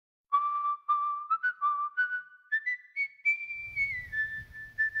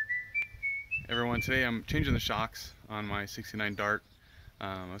Everyone, today I'm changing the shocks on my 69 Dart.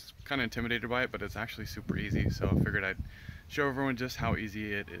 I was kind of intimidated by it, but it's actually super easy, so I figured I'd show everyone just how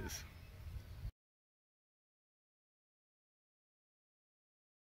easy it is.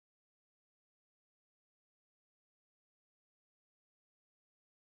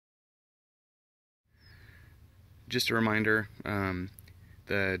 Just a reminder,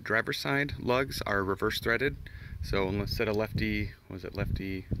 the driver's side lugs are reverse threaded, so instead of lefty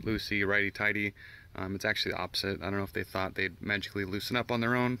loosey, righty tighty, it's actually the opposite. I don't know if they thought they'd magically loosen up on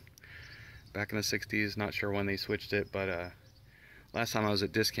their own back in the 60s, not sure when they switched it, but last time I was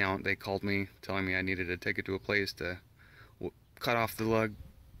at Discount, they called me telling me I needed to take it to a place to cut off the lug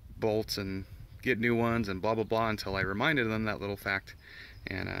bolts and get new ones and blah blah blah, until I reminded them that little fact,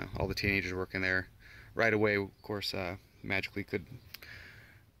 and all the teenagers working there right away, of course, magically could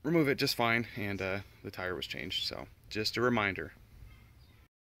remove it just fine, and the tire was changed. So just a reminder.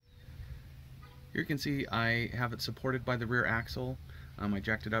 Here you can see I have it supported by the rear axle. I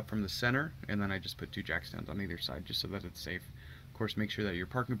jacked it up from the center, and then I just put two jack stands on either side just so that it's safe. Of course, make sure that your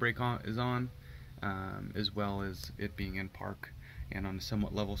parking brake is on, as well as it being in park and on a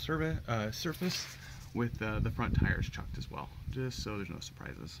somewhat level surface with the front tires chucked as well, just so there's no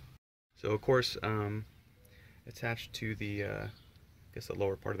surprises. So of course, attached to the I guess the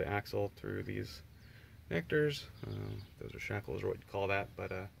lower part of the axle through these connectors, those are shackles or what you call that,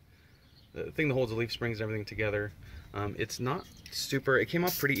 but the thing that holds the leaf springs and everything together, it's not super, it came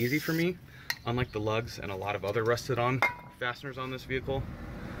off pretty easy for me, unlike the lugs and a lot of other rusted on fasteners on this vehicle.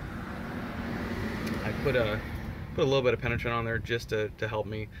 I put a little bit of penetrant on there just to help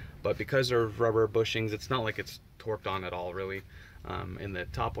me, but because they're rubber bushings, it's not like it's torqued on at all really. And the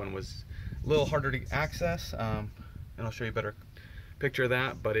top one was a little harder to access, and I'll show you a better picture of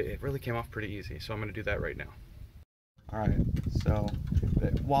that, but it really came off pretty easy, so I'm going to do that right now. Alright, so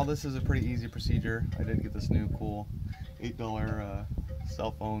while this is a pretty easy procedure, I did get this new cool $8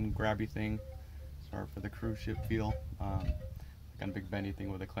 cell phone grabby thing. Sorry for the cruise ship feel. Got a big bendy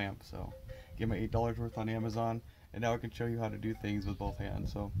thing with a clamp, so get my $8 worth on Amazon, and now I can show you how to do things with both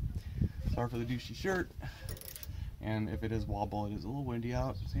hands. So sorry for the douchey shirt, and if it is wobble, it is a little windy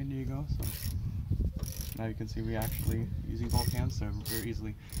out in San Diego, so now you can see me actually using both hands so very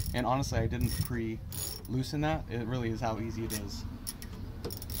easily. And honestly, I didn't pre-loosen that. It really is how easy it is.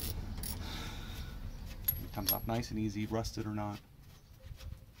 It comes off nice and easy, rusted or not.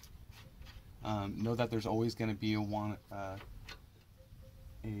 Know that there's always going to be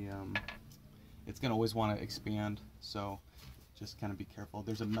it's going to always want to expand, so just kind of be careful.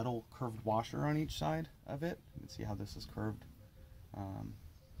 There's a metal curved washer on each side of it. You can see how this is curved.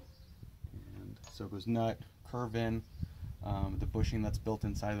 And so it goes nut, curve in, the bushing that's built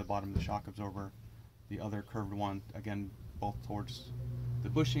inside the bottom of the shock absorber, the other curved one, again, both towards the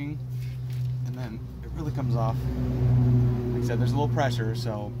bushing, and then it really comes off. Like I said, there's a little pressure,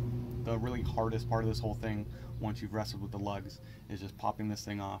 so the really hardest part of this whole thing, once you've wrestled with the lugs, is just popping this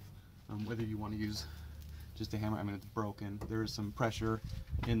thing off. Whether you want to use just a hammer, I mean, it's broken. There is some pressure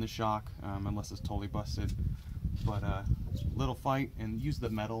in the shock, unless it's totally busted. But little fight, and use the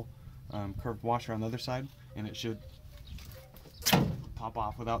metal curved washer on the other side, and it should pop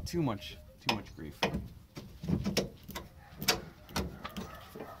off without too much grief. There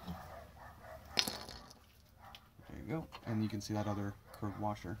you go, and you can see that other curved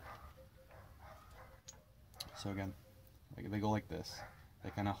washer. So again, they go like this. They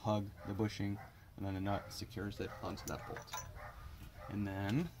kind of hug the bushing, and then the nut secures it onto that bolt. And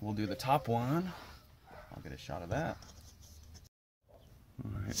then we'll do the top one. I'll get a shot of that.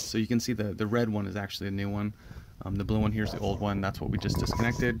 Alright, so you can see the red one is actually a new one. The blue one here is the old one. That's what we just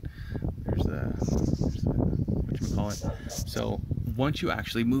disconnected. There's the whatchamacallit. So once you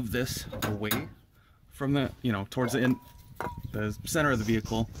actually move this away from the, towards the center of the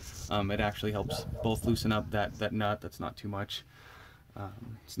vehicle, it actually helps both loosen up that nut. That's not too much.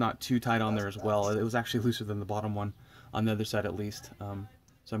 It's not too tight on there as well. It was actually looser than the bottom one on the other side at least. So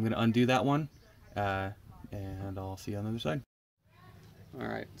I'm going to undo that one, and I'll see you on the other side.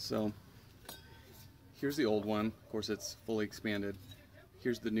 Alright, so here's the old one. Of course, it's fully expanded.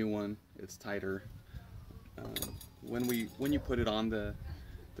 Here's the new one. It's tighter. When you put it on the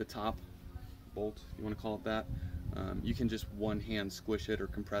top bolt, if you want to call it that, you can just one hand squish it or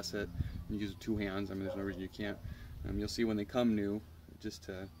compress it. You use two hands. I mean, there's no reason you can't. You'll see when they come new, just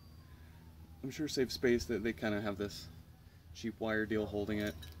to, I'm sure, save space, that they kind of have this cheap wire deal holding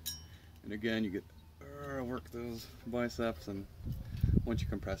it. And again, you get work those biceps, and once you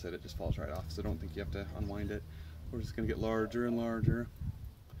compress it, it just falls right off. So don't think you have to unwind it. We're just going to get larger and larger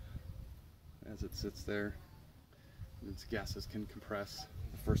as it sits there. Its gases can compress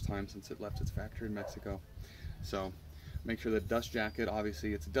the first time since it left its factory in Mexico. So make sure the dust jacket,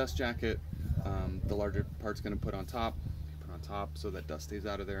 obviously it's a dust jacket, the larger part's going to put on top so that dust stays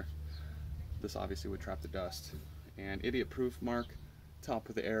out of there. This obviously would trap the dust. And idiot proof mark, top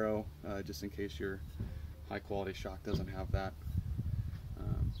with the arrow, just in case your high quality shock doesn't have that.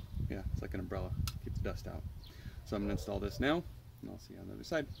 Yeah, it's like an umbrella, keep the dust out. So I'm going to install this now, and I'll see you on the other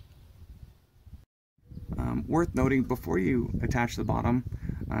side. Worth noting, before you attach the bottom,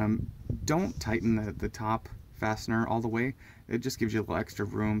 don't tighten the top fastener all the way. It just gives you a little extra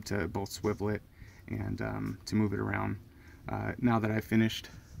room to both swivel it and to move it around. Now that I've finished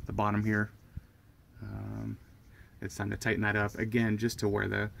the bottom here, it's time to tighten that up again, just to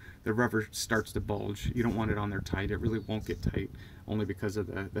where the rubber starts to bulge. You don't want it on there tight. It really won't get tight, only because of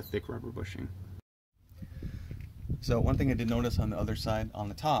the thick rubber bushing. So one thing I did notice on the other side, on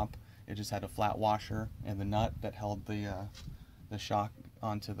the top, it just had a flat washer, and the nut that held the shock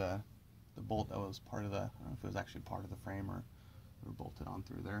onto the bolt that was part of the, I don't know if it was actually part of the frame or bolted on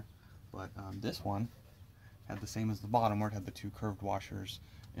through there. But this one had the same as the bottom, where it had the two curved washers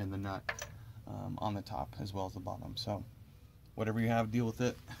and the nut on the top as well as the bottom. So whatever you have, deal with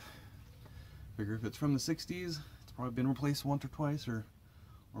it. Figure if it's from the 60s, it's probably been replaced once or twice or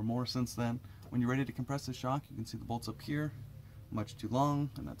more since then. When you're ready to compress the shock, you can see the bolts up here, much too long,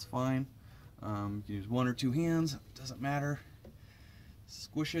 and that's fine. You can use one or two hands, it doesn't matter.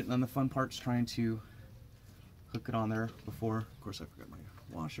 Squish it, and then the fun part's trying to hook it on there before. Of course, I forgot my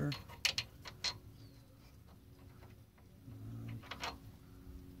washer.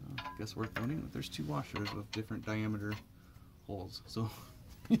 I guess worth noting that there's two washers with different diameter holes, so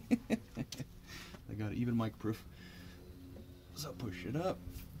I got it even mic proof. So push it up,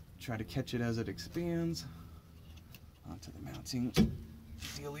 try to catch it as it expands onto the mounting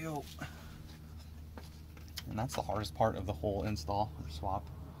dealio. And that's the hardest part of the whole install or swap.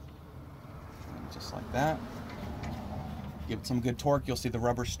 And just like that. Give it some good torque, you'll see the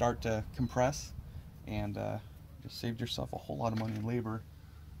rubber start to compress, and just saved yourself a whole lot of money in labor.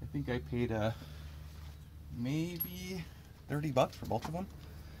 I think I paid maybe 30 bucks for both of them.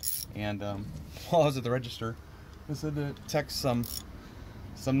 And while I was at the register, I said to text some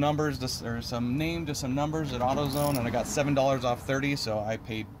numbers or some name to some numbers at AutoZone, and I got $7 off 30, so I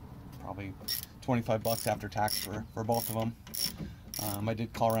paid probably 25 bucks after tax for both of them. I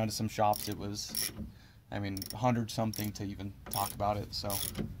did call around to some shops. It was, I mean, 100 something to even talk about it, so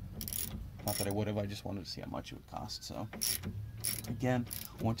not that I would have, I just wanted to see how much it would cost. So again,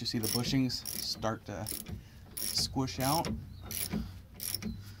 once you see the bushings start to squish out,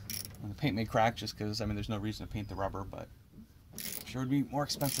 and the paint may crack just because, I mean, there's no reason to paint the rubber, but I'm sure it'd be more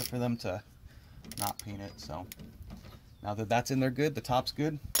expensive for them to not paint it. So now that that's in there good, the top's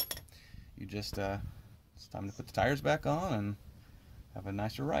good, you just it's time to put the tires back on and have a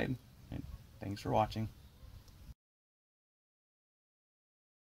nicer ride. And thanks for watching.